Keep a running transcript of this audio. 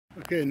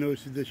Okay,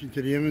 newest addition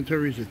to the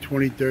inventory is a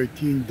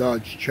 2013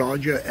 Dodge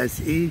Charger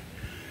SE,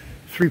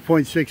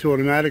 3.6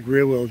 automatic,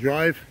 rear wheel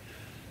drive.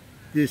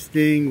 This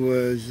thing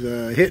was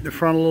hit in the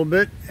front a little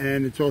bit,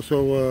 and it's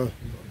also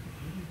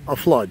a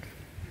flood.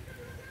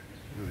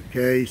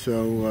 Okay,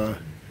 so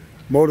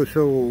motor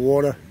filled with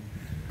water.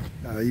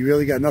 You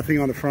really got nothing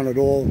on the front at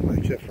all,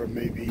 except for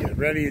maybe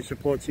radiator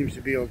support seems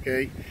to be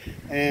okay,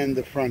 and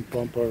the front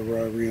bumper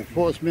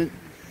reinforcement.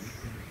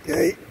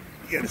 Okay,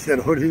 you got a set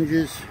of hood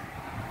hinges.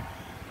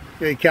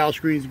 Okay, cowl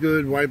screen's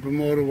good, wiper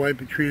motor,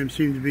 wiper trim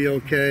seem to be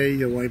okay,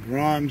 your wiper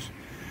arms.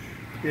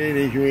 Okay,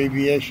 there's your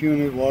ABS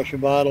unit, washer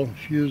bottle,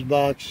 fuse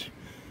box.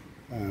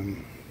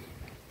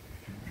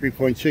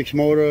 3.6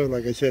 motor,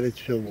 like I said, it's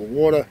filled with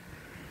water.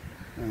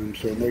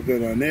 So no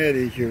good on there.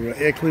 There's your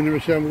air cleaner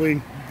assembly,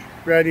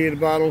 radiator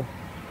bottle,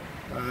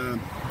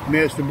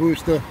 master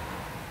booster.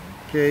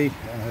 Okay,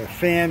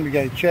 fan, we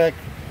got to check.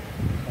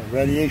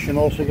 Radiation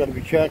also got to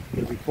be checked.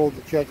 Got to be pulled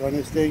to check on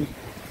this thing.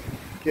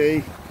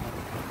 Okay.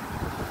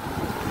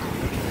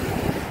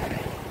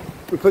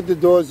 We put the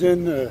doors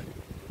in.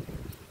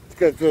 It's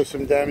got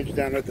some damage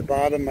down at the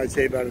bottom. I'd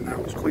say about an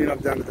hour's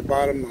cleanup down at the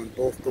bottom on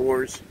both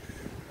doors.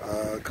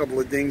 A couple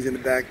of dings in the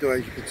back door,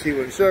 as you can see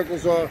where the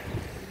circles are.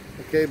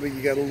 Okay, but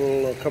you got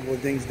a couple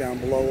of dings down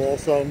below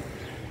also.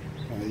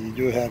 You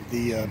do have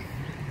the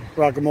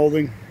rocker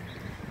molding.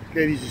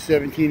 Okay, these are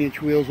 17-inch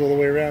wheels all the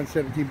way around,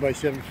 17 by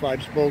 7,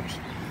 5 spokes.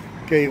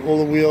 Okay, all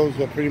the wheels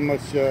are pretty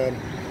much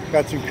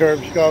got some curb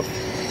scuff.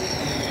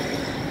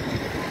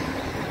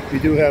 We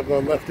do have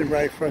left and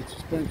right front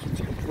suspensions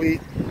complete,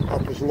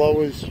 uppers,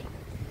 lowers,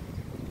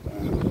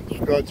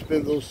 strut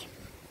spindles,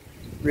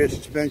 rear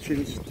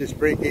suspensions, disc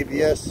brake,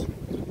 ABS.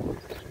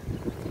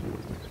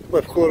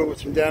 Left quarter with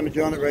some damage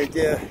on it right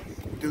there.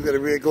 We do got a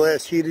rear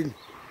glass heated.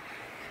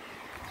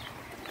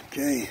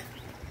 Okay.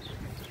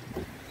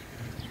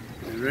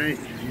 Alright,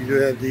 you do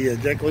have the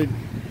deck lid.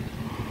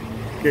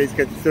 Okay, it's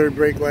got the third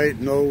brake light,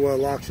 no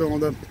lock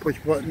cylinder, push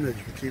button, as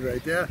you can see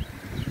right there.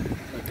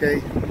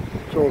 Okay,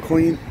 it's all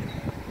clean.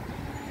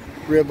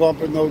 Rear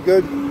bumper, no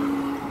good.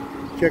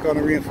 Check on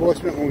the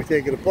reinforcement when we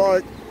take it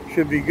apart.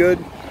 Should be good.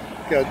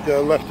 Got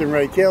left and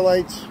right tail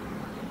lights.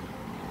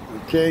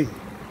 Okay,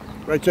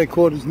 right side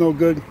quarters, no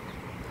good.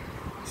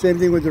 Same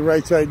thing with the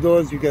right side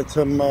doors. You got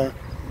some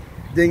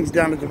dings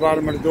down at the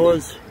bottom of the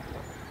doors.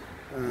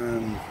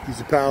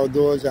 These are power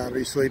doors,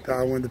 obviously,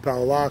 power window,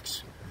 power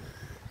locks.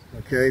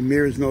 Okay,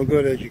 mirror's no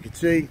good, as you can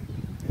see.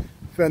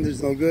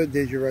 Fender's no good.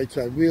 There's your right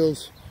side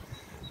wheels.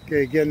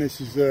 Okay, again, this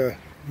is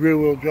rear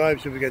wheel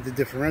drive, so we got the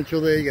differential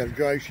there. You got a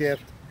drive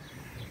shaft.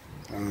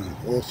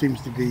 All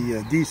seems to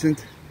be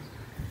decent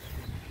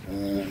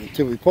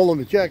until we pull them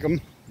and check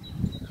them.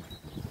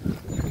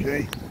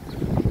 Okay.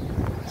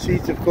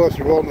 Seats, of course,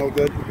 are all no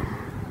good.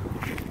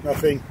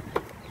 Nothing.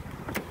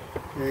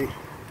 Okay.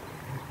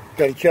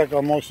 Got to check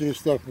on most of this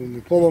stuff when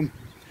we pull them.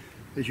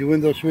 There's your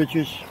window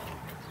switches.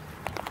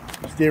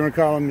 The steering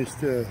column is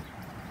to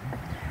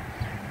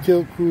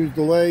tilt, cruise,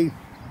 delay.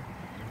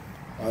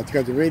 It's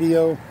got the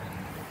radio.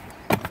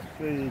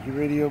 Okay, there's your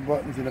radio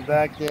buttons in the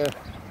back there.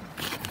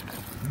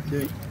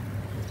 Okay.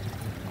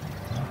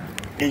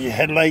 There's your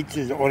headlights.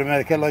 There's an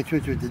automatic headlight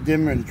switch with the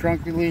dimmer and the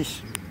trunk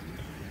release.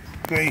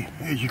 Okay,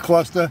 here's your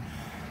cluster.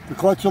 The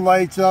clutch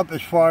lights up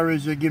as far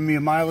as giving me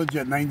a mileage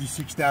at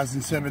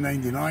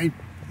 96,799.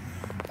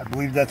 I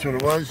believe that's what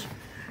it was.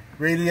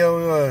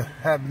 Radio,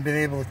 haven't been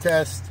able to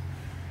test.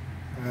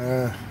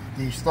 The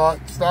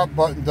stop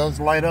button does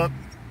light up.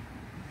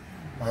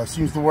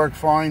 Seems to work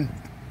fine.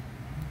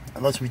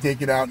 Unless we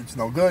take it out, it's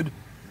no good.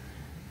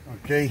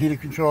 Okay,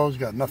 heated controls,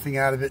 got nothing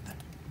out of it.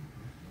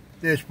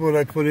 Dashboard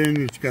I put in,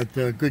 it's got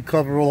good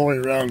cover all the way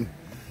around,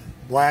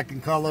 black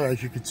in color,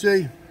 as you can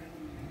see.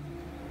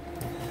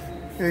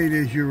 Okay,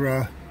 there's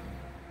your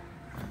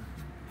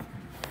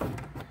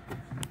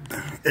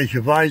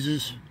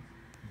visors.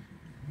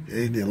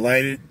 Okay, they're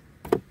lighted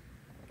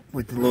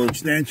with the low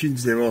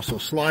extensions. They're also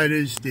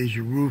sliders. There's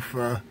your roof,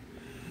 how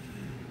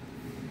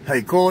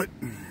you call it?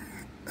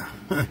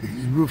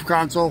 Roof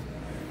console.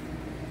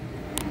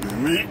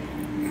 Alright.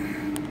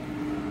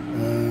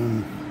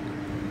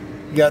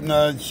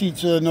 Got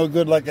seats are no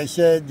good, like I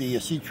said. The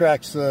seat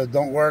tracks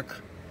don't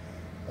work,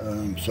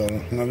 so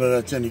none of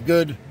that's any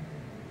good.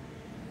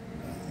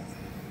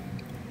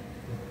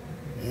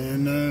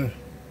 And I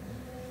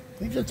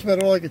think that's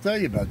about all I can tell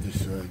you about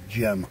this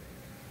gem.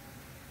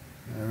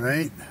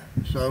 Alright,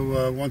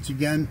 so once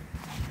again,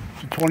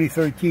 it's a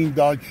 2013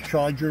 Dodge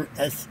Charger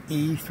SE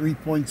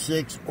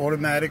 3.6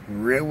 automatic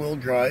rear wheel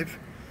drive.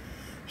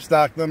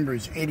 Stock number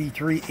is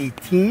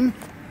 8318.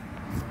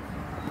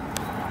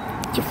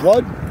 It's a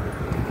flood.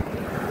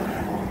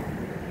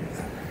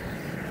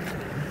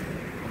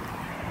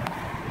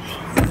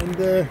 And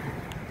if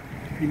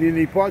you need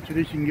any parts for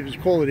this, you can give us a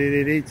call at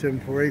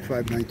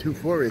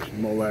 888-748-5924. It's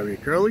from Mo, Larry,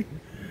 Curly.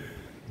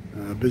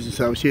 Business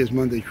hours here is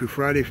Monday through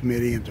Friday from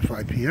 8 a.m. to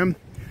 5 p.m.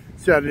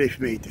 Saturday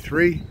from 8 to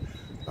 3.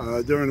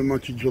 During the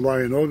months of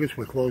July and August,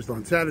 we're closed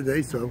on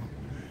Saturday, so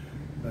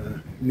if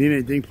you need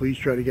anything, please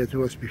try to get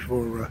to us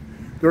before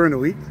during the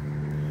week.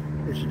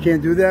 If you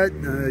can't do that,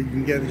 you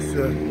can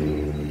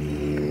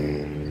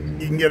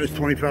get us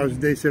 24 hours a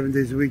day, 7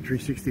 days a week,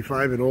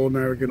 365 at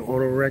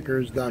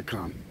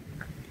allamericanautorecords.com.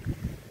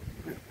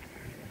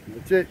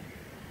 That's it.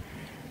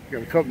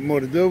 Got a couple more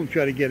to do. We'll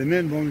try to get them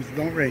in as long as it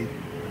don't rain.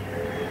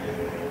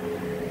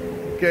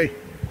 Okay,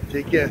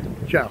 take care.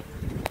 Ciao.